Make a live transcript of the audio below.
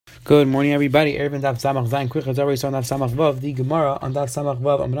Good morning, everybody. Erevin Daf Samach Zayin Quick has already on Daf Samach Vav. The Gemara on Daf Samach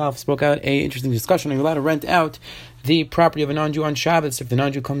Vav Amrav spoke out a interesting discussion. Are you allowed to rent out the property of a non-Jew on Shabbos if the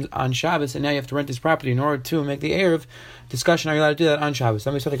non-Jew comes on Shabbos and now you have to rent his property in order to make the Erev discussion? Are you allowed to do that on Shabbos?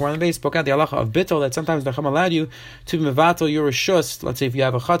 Somebody said the Gemara on the base spoke out the halacha of bittul that sometimes the Chacham allowed you to mevatel your reshus. Let's say if you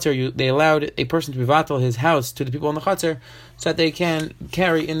have a chutzner, they allowed a person to mevatel his house to the people in the chutzner so that they can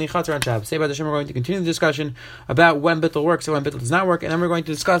carry in the chutzner on Shabbos. Say by the Shem, we're going to continue the discussion about when bittul works and when bittul does not work, and then we're going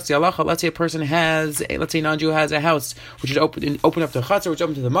to discuss the halacha. Let's say a person let's say a non-Jew has a house which is open up to the chutzner, which is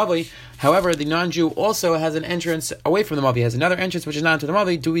open to the mavli. However, the non-Jew also has an entrance away from the mavli, has another entrance which is not to the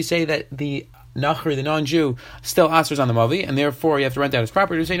mavli. Do we say that the Nachri, the non-Jew, still asers on the Mavi, and therefore you have to rent out his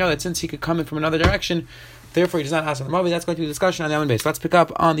property? We say no, that since he could come in from another direction, therefore he does not ask on the Mavi. That's going to be a discussion on the Elam base. Let's pick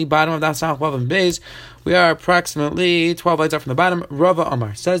up on the bottom of that Samach Vav and base. We are approximately 12 lines up from the bottom. Rava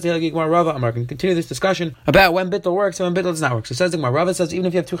Amar says the Gemara. Rava Amar can continue this discussion about when bittul works and when bittul does not work. So says the Gemara. Rava says even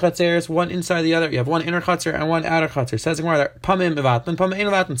if you have two chatzers, one inside the other, you have one inner chatzer and one outer chatzer. Says the Gemara. Pamim mevatlin, pamim ein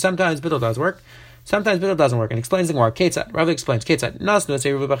mevatlin. Sometimes bittul does work. Sometimes bittul doesn't work, and explains the Gemara. Ketzad. Rava explains. Ketzad. Let's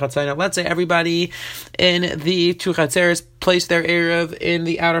say everybody in the two chatzeres place their erev in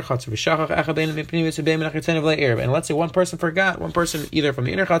the outer chatzer. And let's say one person either from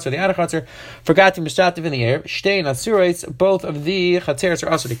the inner chatzer or the outer chatzer forgot to mishtativ in the erev. Shtein asurais. Both of the chatzeres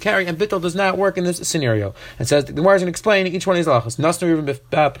are also to carry, and bittul does not work in this scenario. And says the Gemara is going to explain each one of these halachas. Let's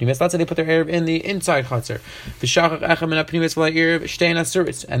say they put their erev in the inside chatzer.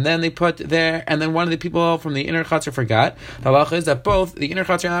 And then they put there, and then one of the people from the inner chatzar forgot. The halacha is that both the inner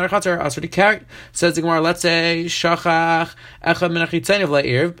chatzar and the outer chatzar are also to carry. Says the Gemara, let's say shachach echad min achitzayniv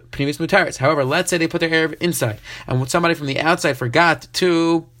la'erev pnimis mutaris. However, let's say they put their erev inside, and somebody from the outside forgot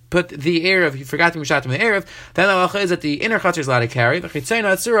to put the erev, he forgot to mishat from the erev, then the halacha is that the inner chatzar is allowed to carry, the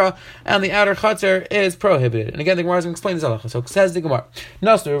chitzayna atzura, and the outer chatzar is prohibited. And again, the Gemara is going to explain this halacha. So says the Gemara,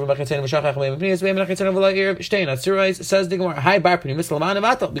 says the Gemara, hi bar pnimis l'man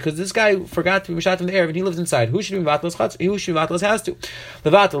avatal, because this guy forgot to be mishat from the erev and he lives inside. Who should be mevatel his chatzar? Who should be mevatel his house to?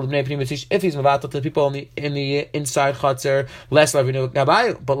 Levatel l'bnei pnimis, if he's mevatel to the people in the inside chatzar, less lavinu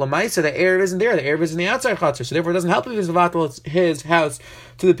gabayu. But l'maisa, the erev isn't there. The erev is in the outside chatzar, so therefore it doesn't help if he's mevatel his house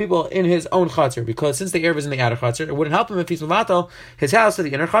to the people in his own chatzar, because since the erev is in the outer chatzar, it wouldn't help him if he's mevatel his house to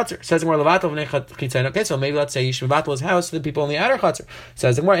the inner chatzar. Says the Gemara, levatel v'nei chitzayna. Okay, so maybe let's say you should mevatel his house to the people in the outer chatzar.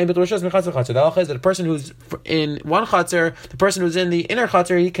 Says the Gemara, ein bittul rishos min chatzar chatzar. The halacha is that a person who's in one chatzar, the person who's in the inner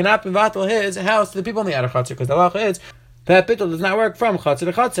chatzar, he cannot mevatel his house to the people in the outer chatzar, because the halacha is that bittul does not work from chatzar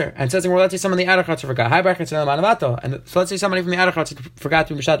to chatzar. And says, well, let's say someone in the outer chatzar forgot. And so let's say somebody from the outer chatzar forgot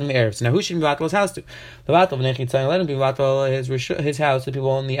to be mishat in the erev. So now who should be mevatel his house to? Let him be mevatel his house to the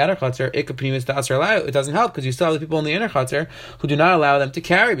people in the outer chatzar. It doesn't help because you still have the people in the inner chatzar who do not allow them to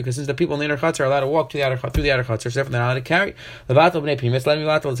carry, because since the people in the inner chatzar are allowed to walk through the outer chatzar, so therefore they're not allowed to carry. Let him be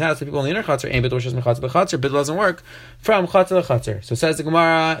mevatel his house to the people in the inner chatzar. Bittul doesn't work from chatzar to chatzar. So says the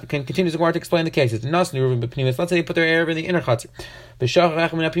Gemara, continues the Gemara to explain the cases. Let's say they put their erev in the inner chatzar.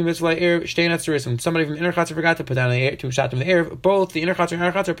 Somebody from the inner chatzar forgot to put down the air to shot from the air. Both the inner chatzar and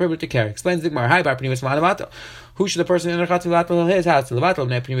outer chatzar are prohibited to carry. Explains the Gemara. Hi, bar pnimis ma'anavatol. Who should the person in the inner chatzar mevatel his house? To levatel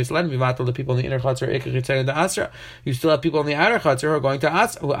bnei pnimis let him mevatel the people in the inner chatzar ikaritzayim the asra. You still have people in the outer chatzar who are going to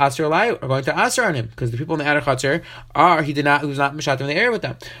asra on him, because the people in the outer chatzar who's not mishat in the air with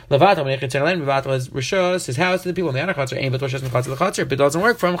them. Levatel bnei chitzayim let him mevatel his rishos, his house to the people in the outer chatzar. Ein b'toshas min chatzar to chatzar. But it doesn't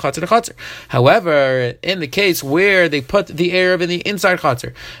work from chatzar to chatzar. However, in the case where they put the erev in the inside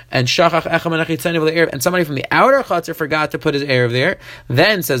chatzar and shachach echad min achitzayniv the erev, and somebody from the outer chatzar forgot to put his erev there,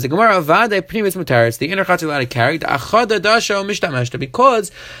 then says the Gemara, vade pnimis mutaris, the inner chatzar allowed to carry the achada dasho mishtamashta,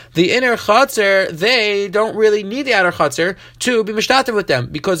 because the inner chatzar, they don't really need the outer chatzar to be mishtativ with them,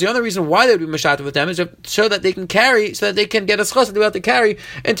 because the only reason why they would be mishtativ with them is so that they can carry, so that they can get a schos to be able to carry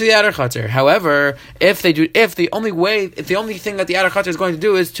into the outer chatzar. However, if the only thing that the outer chatzar is going to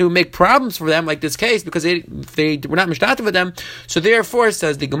do is to make problems for them, like this case, because they were not mishtativ with them, so therefore,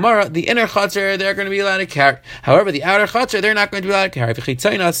 says the Gemara, the inner chatzar they're going to be allowed to carry. However, the outer chatzar they're not going to be allowed to carry.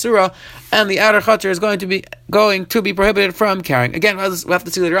 And the outer chatzar is going to be prohibited from carrying. Again, we'll have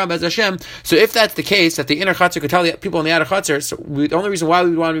to see later on, Bez Hashem. So if that's the case, that the inner chatzar could tell the people in the outer chatzar, so the only reason why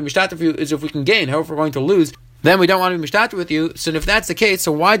we would want to be mishtatif for you is if we can gain. However, if we're going to lose, then we don't want to be mishtater with you. So if that's the case,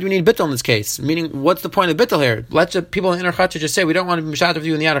 so why do we need bittul in this case? Meaning, what's the point of bittul here? Let the people in the inner chatzar just say we don't want to be mishtater with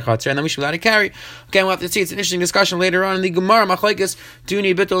you in the outer chatzar, and then we should be allowed to carry. Again, we'll have to see. It's an interesting discussion later on in the Gemara. Machlekes, do you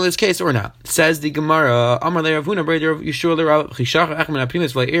need bittul in this case or not? Says the Gemara. Amar le'Rav Huna breder Yeshua le'Rav Chishach Echman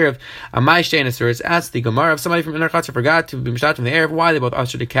Aprimus v'Erev Amai Shtein Aseres. Asks the Gemara, if somebody from inner chatzar forgot to be mishtater from the erev, why they both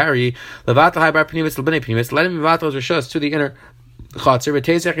usher to carry? Levatel Hai Bar Pnimis L'Bnei Pnimis. Let him be vatel as rishos to the inner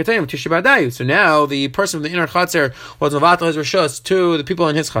Chatzar, so now the person from the inner Chatzar was Mevatel his Rishus to the people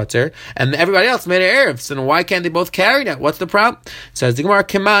in his Chatzar, and everybody else made an Erev. So then why can't they both carry that? What's the problem? It says the Gemara,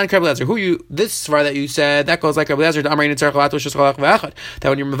 Kiman Kabelezer. This svar that you said, that goes like Kabelezer, that when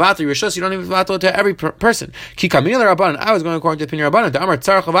you're Mevatel your Rishus, you don't even Mevatel to every person. Ki Kamila Rabbanan, I was going according to the opinion of Rabbanan,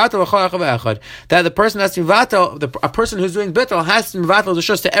 that the person has to Mevatel, a person who's doing Bittel has to Mevatel the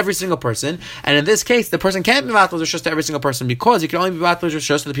Rishus to every single person, and in this case, the person can't Mevatel the Rishus to every single person because he can only be Mevatel the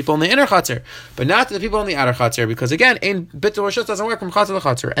Rishus to the people in the inner Chatzar, but not to the people in the outer Chatzar, because again, in Bittul Rishus doesn't work from Chatzar to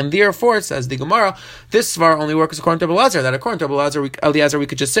Chatzar, and therefore, says the Gemara, this svar only works according to Eliezer, that according to Eliezer, we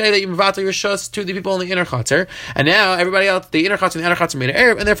could just say that you Mevatel your Rishus to the people in the inner Chatzar, and now everybody else, the inner Chatzar and the outer Chatzar made an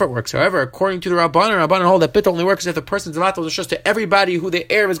Erev, and therefore it works. However, according to the Rabbanan hold that Bittul only works if the person's Mevatel the Rishus to everybody who the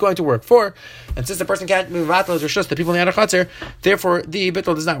Erev is going to work for, and since the person can't Mevatel his Rishus to the people in the outer Chatzar, therefore the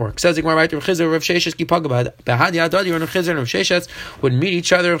Bittul does not work. Says the Gemara, right, Rav Chizda, Rav Sheshes, Ki Pagabad, Bahad Yadadi, Rav Chizda and Rav Sheshes would meet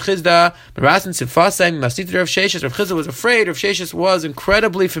each other. Rav Chizda, Merasin Sifasai, Masita Rav Sheshes. Rav Chizda was afraid. Rav Sheshes was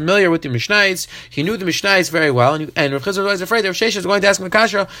incredibly familiar with the Mishnais. He knew the Mishnais very well, and Rav Chizda was afraid that Rav Sheshes was going to ask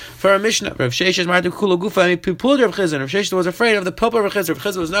Makasha for a Mishnah. Rav Sheshes, Mardu Kula Gufa, and he pulled Rav Chizda. Rav Sheshes was afraid of the Pilpul of Rav Chizda. Rav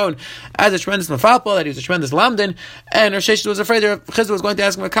Chizda was known as a tremendous Mafalpal, that he was a tremendous Lamdan, and Rav Sheshes was afraid that Rav Chizda was going to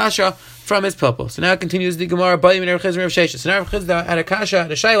ask Makasha from his Pilpul. So now continues the Gemara, Bayim and Rav Chizda and Rav Sheshes. So now Rav Chizda had a Kasha,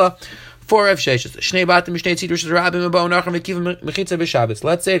 had a Shaila, for Rav Sheshes. Shnei batim mishnei tzidrush rabim and bo'onachim v'kivim mechitza b'Shabbos.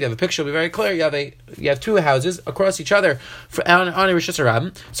 Let's say if you have a picture, it'll be very clear. You have two houses across each other on a Rishus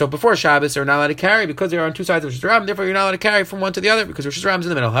Rabim. So before Shabbos, they're not allowed to carry because they are on two sides of Rishus Rabim. Therefore, you're not allowed to carry from one to the other because Rishus Rabim is in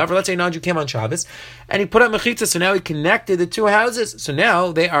the middle. However, let's say non-Jew came on Shabbos and he put up mechitza, so now he connected the two houses. So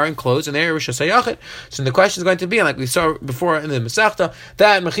now they are enclosed and they are Rishus Hayachid. So the question is going to be, and like we saw before in the Masechta,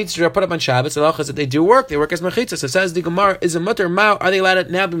 that mechitzas are put up on Shabbos. The halacha is that they do work. They work as mechitzas. So says the Gemara, is a mutter mao? Are they allowed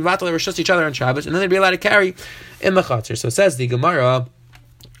to now be mevatel Rishus each other on Shabbos? And then they'd be allowed to carry in the Chatzar. So says the Gemara,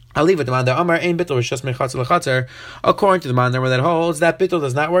 I'll leave it to Mandar Amar Ein Bittul Rishus Mechatzer L'Chatzar. According to the Mandar that holds that Bittul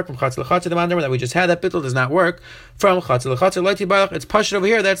does not work from Chatzar L'Chatzar, the Mandar that we just had, that Bittul does not work from Chatzar L'Chatzar. Leiti Balach, it's pushed over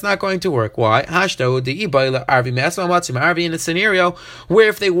here. That's not going to work. Why? Hashto the Ibayla Arvi Me'asal Matzim Arvi, in a scenario where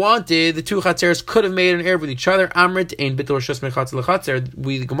if they wanted, the two Chatzers could have made an Erev with each other. Amrit Ein Bittul Rishus Mechatzer L'Chatzar.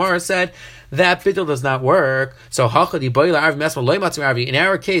 The Gemara said that Bittul does not work. So Hachad Ibayla Arvi Me'asal Loi Matzim Arvi. In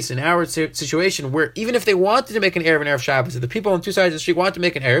our case, in our situation, where even if they wanted to make an Erev Shabbos, if the people on two sides of the street wanted to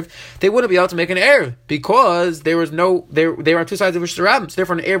make an Erev, they wouldn't be able to make an Erev because there was no, they were on two sides of Rishus Rabbim, so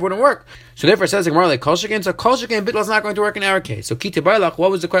therefore an Erev wouldn't work. So therefore it says Gemara like Kol Shekin, so Kol Shekin Bittul is not going to work in our case. So Kita Bailach,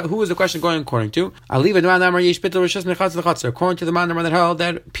 who was the question going according to? I'll leave it Amar Yesh Bittul Rishus Mechatzer L'Chatzar. According to the Mandar that held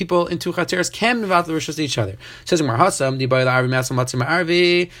that people in two Chatzeres can mevatel Rishus each other. It says Gemara Hasam Di Baila Arvi Matzim Matzim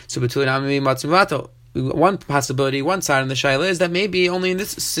Arvi, so Bittul Nami Matzim Vatel. One possibility, one side on the Shaila is that maybe only in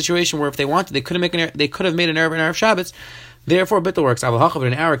this situation where if they wanted, they could have made an Erev Shabbos. Therefore, Bittul works. But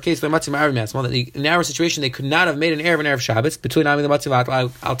in our case, in our situation, they could not have made an Erev Shabbos between Ami and the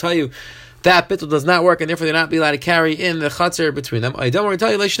Matzim. I'll tell you that Bittul does not work, and therefore they're not be allowed to carry in the Chatzar between them. I don't want to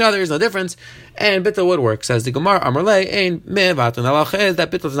tell you, there is no difference, and Bittul would work. Says the Gemara, Amarle, Ein Me'vat, and the halacha is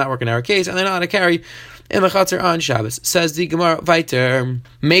that Bittul does not work in our case, and they're not allowed to carry in the Chatzar on Shabbos. Says the Gemara, Viter,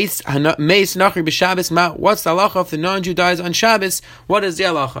 Meis Nachri b'Shabbos Ma. What's the halacha if the non-Jew dies on Shabbos? What is the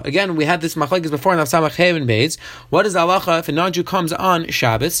halacha? Again, we had this machlekes before in Samach Hey and Beis. What is the halacha if a non-Jew comes on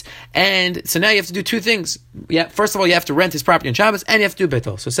Shabbos? And so now you have to do two things. Yeah, first of all, you have to rent his property on Shabbos, and you have to do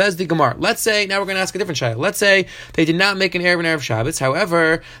Bittul. So says the Gemara. Let's say now we're going to ask a different shayla. Let's say they did not make an Erev Shabbos.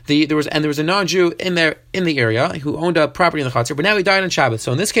 However, there was a non-Jew in the area who owned a property in the Chatzar, but now he died on Shabbos.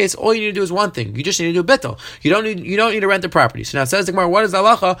 So in this case, all you need to do is one thing. You just need to do Bittul. You don't need to rent the property. So now it says the Gemara, what is the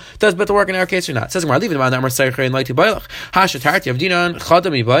halacha? Does Bittul work in our case or not? It says the Gemara, leave it on Amar Seicher and Leiti Bailach. Hashatarti Avdinan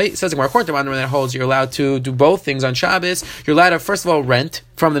Chadami Bay. It says the Gemara, according to the Mandar that holds you're allowed to do both things on Shabbos. You're allowed to first of all rent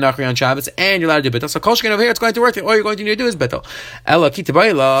from the Nachri on Shabbos, and you're allowed to do Bittul. So Kol Shekin over here, it's going to work. All you're going to need to do is Bittul. Ella Kita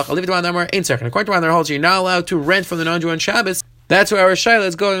Bailach. I'll leave it on Amar Ein Seicher. According to the Mandar holds you're not allowed to rent from the non-Jew on Shabbos. That's where our Shaila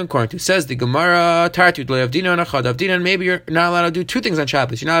is going according to. Says the Gemara, Tartu Avdinan Achad Avdinan. Maybe you're not allowed to do two things on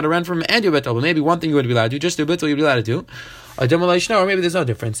Shabbos. You're not allowed to rent from and do Bittul, but maybe one thing you would be allowed to do, just do Bittul you'd be allowed to do. Or maybe there's no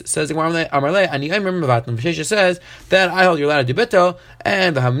difference. It says the Gemara, Amarle, and the Eimer Mevatim. Shesha says that I hold you're allowed to do Bittul,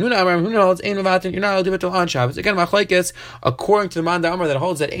 and the Hamnuna Amar Hamnuna holds Ein Mevatim, you're not allowed to do Bittul on Shabbos. Again, machlekes, according to the Manda Amar that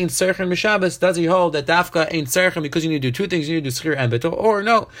holds that Ein Serchen B'Shabbos, does he hold that Dafka Ein Serchen because you need to do two things, you need to do Schir and Bittul, or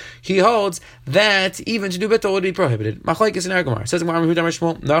no, he holds that even to do Bittul would be prohibited. Machlekes in our Gemara. It says the Gemara, Now we're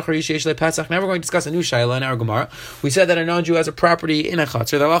going to discuss a new Shaila in our Gemara. We said that a non-Jew has a property in a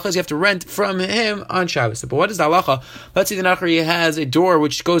Chatzar. The halacha is you have to rent from him on Shabbos. But what is the halacha? Let's see the Nachri has a door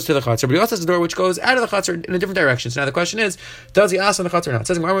which goes to the Chatzar, but he also has a door which goes out of the Chatzar in a different direction. So now the question is, does he ask on the Chatzar or not? It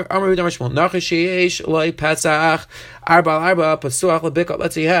says,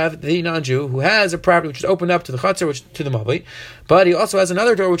 let's say you have the non-Jew who has a property which is opened up to the Chatzar, which to the Mavli, but he also has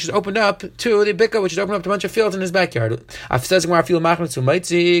another door which is opened up to the Bika, which is opened up to a bunch of fields in his backyard. Says even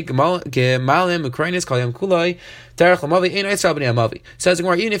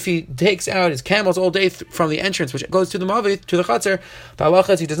if he takes out his camels all day from the entrance which goes to the Mavi, to the Chatzar, the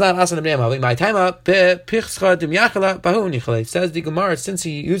halacha is he does not ask on the Bnei Mavi. My time up, says the Gemara, since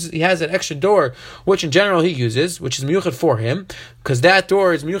he has an extra door which in general he uses, which is miyuchad for him, because that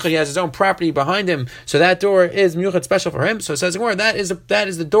door is miyuchad, he has his own property behind him, so that door is miyuchad special for him. So it says the Gemara, that is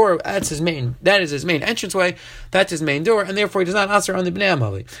the door, that is his main entranceway, that's his main door, and therefore he does not answer on the Bnei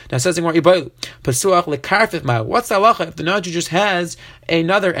Mavi. Now it says the Gemara, what's the halacha if the non-Jew just has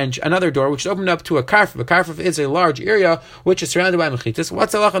another door which is opened up to a karfif? A karfif is a large area which is surrounded by mechitas.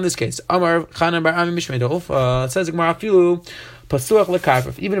 What's the halacha in this case? Amar Chanan bar Ami Mishmedolf says the Gemara afilu pasuach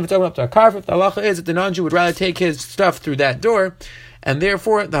lekarfif. Even if it's opened up to a karfif, the halacha is that the non-Jew would rather take his stuff through that door, and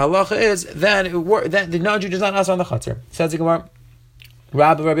therefore the halacha is that the non-Jew does not ask on the chatzar. Says the Gemara.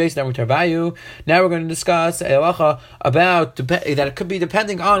 Now we're going to discuss a halacha about that it could be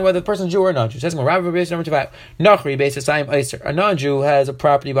depending on whether the person's Jew or non-Jew. It says, a non-Jew has a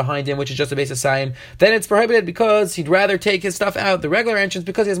property behind him which is just a base of sign, then it's prohibited because he'd rather take his stuff out the regular entrance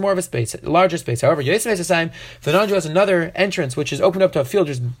because he has more of a space, a larger space. However, if the non-Jew has another entrance which is opened up to a field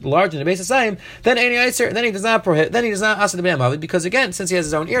which is larger than a base of sign, then he does not prohibit, then he does not ask the Bnei Mavi, because again, since he has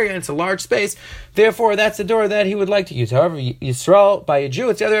his own area and it's a large space, therefore that's the door that he would like to use. However, Yisrael by a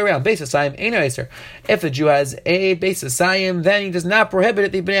Jew, it's the other way around. Beis Hasayim ain't Eiser. If the Jew has a Beis Hasayim, then he does not prohibit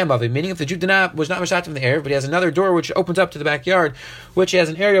it the Bnei Mavi. Meaning, if the Jew was not Mashat from the Erev, but he has another door which opens up to the backyard, which has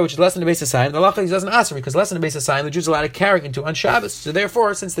an area which is less than the Beis Hasayim, the halacha he doesn't ask because less than the Beis Hasayim, the Jew's allowed to carry into on Shabbos. So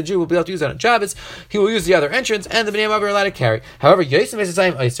therefore, since the Jew will be able to use that on Shabbos, he will use the other entrance, and the Bnei Mavi are allowed to carry. However, Yosem Beis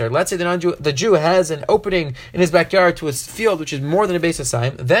Hasayim Eiser. Let's say the Jew has an opening in his backyard to his field which is more than a Beis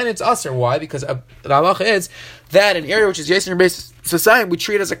Hasayim, then it's Aser. Why? Because the halacha is that an area which is Yosem Beis Hasayim we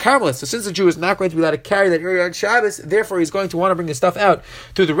treat as a karmelis. So since the Jew is not going to be allowed to carry that area on Shabbos, therefore he's going to want to bring his stuff out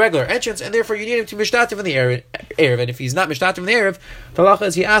through the regular entrance, and therefore you need him to mishtativ in the Erev. And if he's not mishtativ in the Erev, the halacha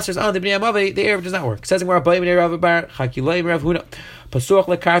is he answers on the Bnei Mavi, the Erev does not work. It says in Rav Huna. Pasuach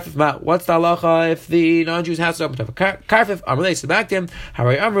lekarfif ma. What's the halacha if the non-Jew's house is open to a karfif? Amrulei to back to him.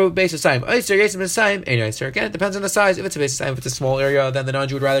 Haray amru beis hasayim. Oyster yesim hasayim. Ein oyster. Again, it depends on the size. If it's a beis hasayim, if it's a small area, then the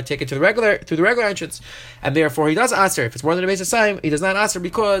non-Jew would rather take it through the regular entrance, and therefore he does answer. If it's more than a beis hasayim, he does not answer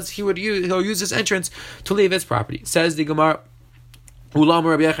because he'll use this entrance to leave his property. Says the Gemara. Now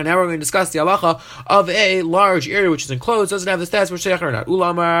we're going to discuss the halacha of a large area which is enclosed, doesn't have the stats which shayach or not.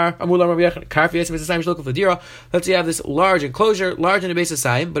 Let's say you have this large enclosure, large in a base of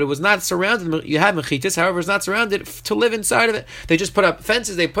sign, but it was not surrounded. You have mechitis, however, it's not surrounded to live inside of it. They just put up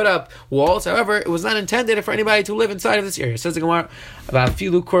fences, they put up walls. However, it was not intended for anybody to live inside of this area. Says the Gemara about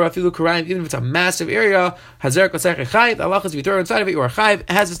filu kurayim, even if it's a massive area, hazer kosech chayv. The halacha is if you throw inside of it, you are chayv.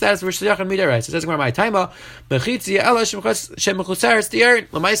 It has the status of shayach and midarais. Says the Gemara, my taima mechitzi ela shemechusar. The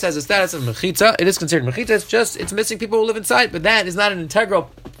Lamaisa has a status of mechitza. It is considered mechitza. It's missing people who live inside, but that is not an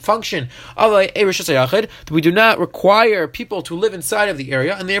integral function of a Rishus HaYachid. We do not require people to live inside of the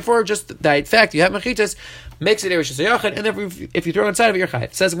area, and therefore, just that fact you have mechitzas makes it Rishus HaYachid, and therefore, if you throw inside of it, you're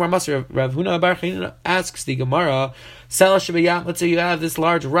chayiv. Says the Gemara Maser, Rav Huna bar Chanina asks the Gemara, let's say you have this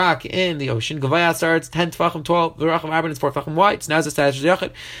large rock in the ocean. Gavaya starts 10 tefachim tall, the rock of Arbon is 4 tefachim wide. So now it's a status of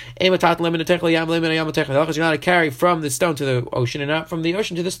Yachid. You're not to carry from the stone to the ocean and not from the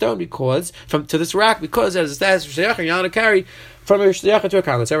ocean to the stone to this rock, because as a status of Yachid, you're not to carry from a Yachid to a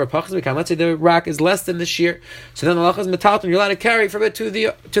karmelis. Let's say the rock is less than the shear, so then the halacha is metalton. You're allowed to carry from it to the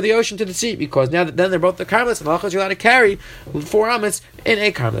ocean to the sea, because now then they're both the karmelis, and the halacha is you're allowed to carry 4 amas in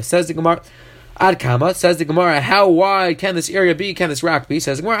a karmelis. Says the Gemara. Ad Kama, says the Gemara, how wide can this area be? Can this rock be?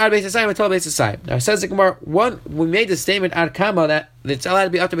 Says the Gemara, Ad Beis Hasayim until Beis Hasayim. Now, says the Gemara, we made the statement Ad Kama that it's allowed to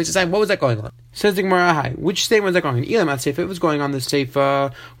be up to Beis Hasayim. What was that going on? Says the Gemara, hi. Which statement was that going on? Ilam at Seifa, it was going on the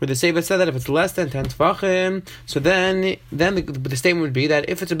Seifa, where the Seifa said that if it's less than 10 Tefachim, so then the statement would be that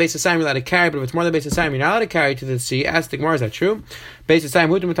if it's a Beis Hasayim, you're allowed to carry, but if it's more than Beis Hasayim, you're not allowed to carry to the sea. Ask the Gemara, is that true? Beis Hasayim,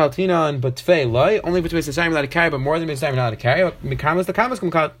 Hudim Metaltina, and Batfei Loi, only if it's Beis Hasayim, you're allowed to carry, but more than Beis Hasayim, you're not allowed to carry. Mikamas, the Kamas,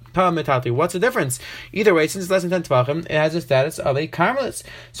 Metalti. What's the difference? Either way, since it's less than 10 Tefachim, it has the status of a karmelis.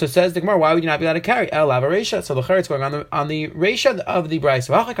 So says the Gemara, why would you not be allowed to carry? El Lava Reisha. So the Charetz going on the Reisha of the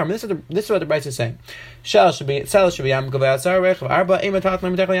Brisa. This is what the Brisa is saying. Shell should be Yam Gavayasar Rechav Arba Imatat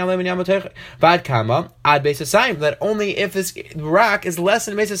Lam Yam Lam Yam Vad Kama Ad Beis Hasayim, that only if this rock is less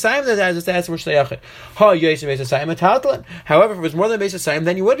than Beis Hasayim that has a status of Shtayachid. Ha Yosef Beis Hasayim Ataltalan. However, if it was more than Beis Hasayim,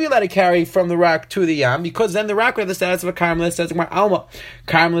 then you would be allowed to carry from the rock to the Yam, because then the rock would have the status of a Carmelis. Says Gemara Alma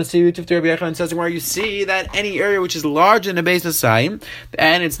Carmelis Tifter Rabbi Yechon, says Gemara, you see that any area which is larger than a Beis Hasayim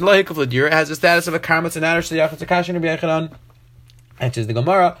and it's Lohik of Ladira has the status of a Carmelis and not a Shtayachid. Takashin Rabbi Yechon. Answers the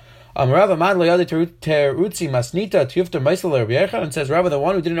Gemara. Rav Amad lo yada terutzi masnita tiyufter meisel Rabbi Yechon, and says Rav, the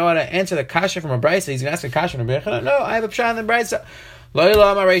one who didn't know how to answer the kasha from a brisa, he's going to ask a kasha from Rabbi Yechon. No, I have a pshat in the brisa. Really,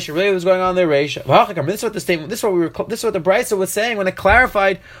 what's going on there? This is what the statement. This is what the brisa was saying when it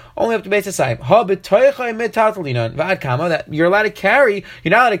clarified only up to Beis Hasayim. That you're allowed to carry.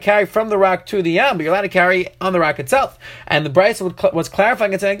 You're not allowed to carry from the rock to the Yam, but you're allowed to carry on the rock itself. And the brisa was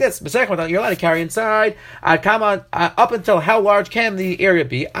clarifying and saying this: you're allowed to carry inside up until how large can the area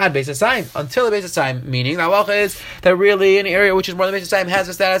be? Ad Beis Hasayim, until the Beis Hasayim. Meaning the halacha is that really an area which is more than Beis Hasayim has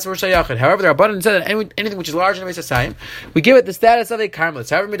the status of Shayachid. However, there are abundant said that anything which is larger than Beis Hasayim, we give it the status of a Carmelis.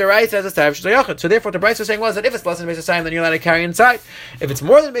 However, Midaraisa has a status of Shayachid. So therefore, the brisa was saying was that if it's less than Beis Hasayim, then you're allowed to carry inside. If it's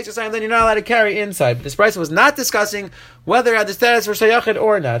more than Beis Hasayim, then you're not allowed to carry inside. But this brisa was not discussing whether it had the status for Shayachid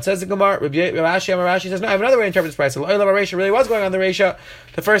or not. It says the Gemara, Rashi says, no, I have another way to interpret this brisa. Reisha really was going on the Reisha.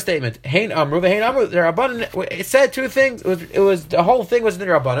 The first statement, Hein Amru, they're abundant. It said two things. It was the whole thing was in the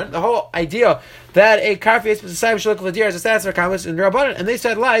Rabbanan. The whole idea that a karfi is Beis Hasayim Shalok L'Dir is a status for Carmelis in the Rabbanan, and they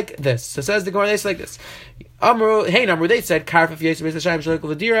said like this. So it says the Gemara, they said like this. Amru, they said karf if Yosef Beis Hasayim Shalok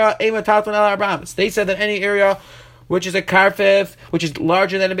L'Dira Ema Talton El Arbamis. They said that any area which is a karfif, which is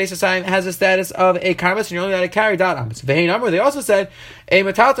larger than a Beis Hasayim, has the status of a karmelis, and you're only allowed to carry dot amis. Vehein Amru, they also said a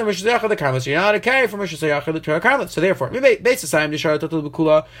metalton mishzayach the karmelis, you're not allowed to carry from mishzayach to a karmelis. So therefore, Beis Hasayim nishar totul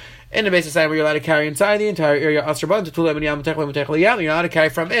b'kula, in the Beis Hasayim where you're allowed to carry inside the entire area, asraban totul ben yam techle yam, you're not allowed to carry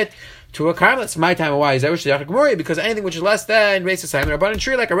from it to a karmelis. My time, why is that? Shayachid gemori, because anything which is less than Beis Hasayim, they're abundant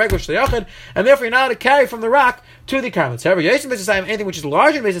tree like a regular shayachid, and therefore you're not allowed to carry from the rock to the karmelis. However, Yosef Beis Hasayim, anything which is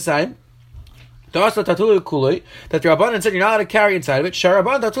larger than Beis Hasayim, that the Rabbanan said you're not allowed to carry inside of it. The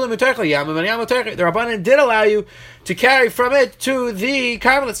Rabbanan did allow you to carry from it to the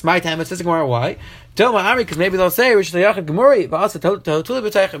Carmelis. My time, it says why? Because maybe they'll say because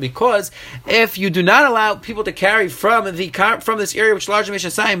if you do not allow people to carry from this area which is larger than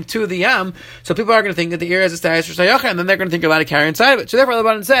Mishasayim to the Yam, so people are going to think that the area has a status for Shayachah, and then they're going to think you're allowed to carry inside of it. So therefore the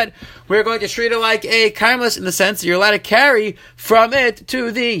Rabbanan said we're going to treat it like a Carmelis in the sense that you're allowed to carry from it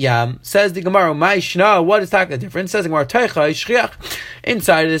to the Yam. Says the Gemara, what is the difference? Says the Gemara,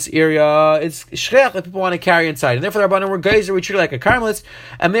 inside of this area it's shriach that people want to carry inside, and therefore the Rabbanan were geyser, we treat it like a Carmelis,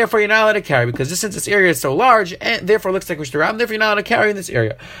 and therefore you're not allowed to carry because since this area is so large, and therefore looks like Rishtaram, therefore you're not allowed to carry in this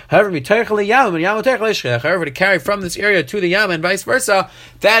area. However, to carry from this area to the Yam and vice versa,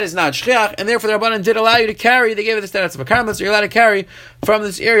 that is not shchiach, and therefore the Rabbanan did allow you to carry. They gave it the status of a karmelis, so you're allowed to carry from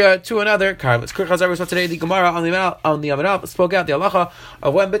this area to another karmelis. So today the Gemara on the Amanal spoke out the halacha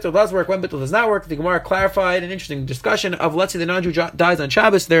of when bittul does work, when bittul does not work. The Gemara clarified an interesting discussion of, let's say the non-Jew dies on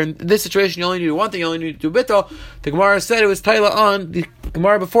Shabbos. There in this situation you only need to do one thing, you only need to do bittul. The Gemara said it was taila on the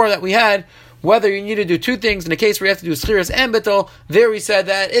Gemara before that we had, whether you need to do two things in a case where you have to do schiras and bittul. There we said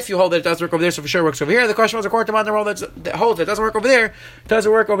that if you hold that it does work over there, so for sure it works over here. The question was according to Matan Rol that holds that it doesn't work over there, does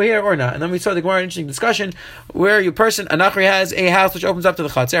it work over here or not? And then we saw the Gemara interesting discussion where a nachri has a house which opens up to the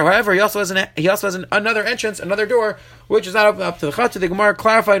chatzer. However, he also has another entrance, another door which is not open up to the chatzer. The Gemara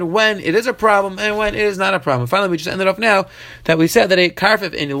clarified when it is a problem and when it is not a problem. Finally, we just ended off now that we said that a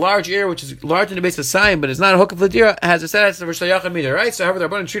karfif in a large area which is large in the base of sign but is not a hook of ladira has a status of shayachid meter, right? So however, they're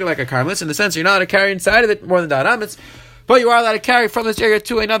going to treat it like a karmelis in the sense you're not allowed to carry inside of it more than da'at amitz, but you are allowed to carry from this area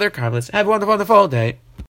to another karmelis. Have a wonderful, wonderful day.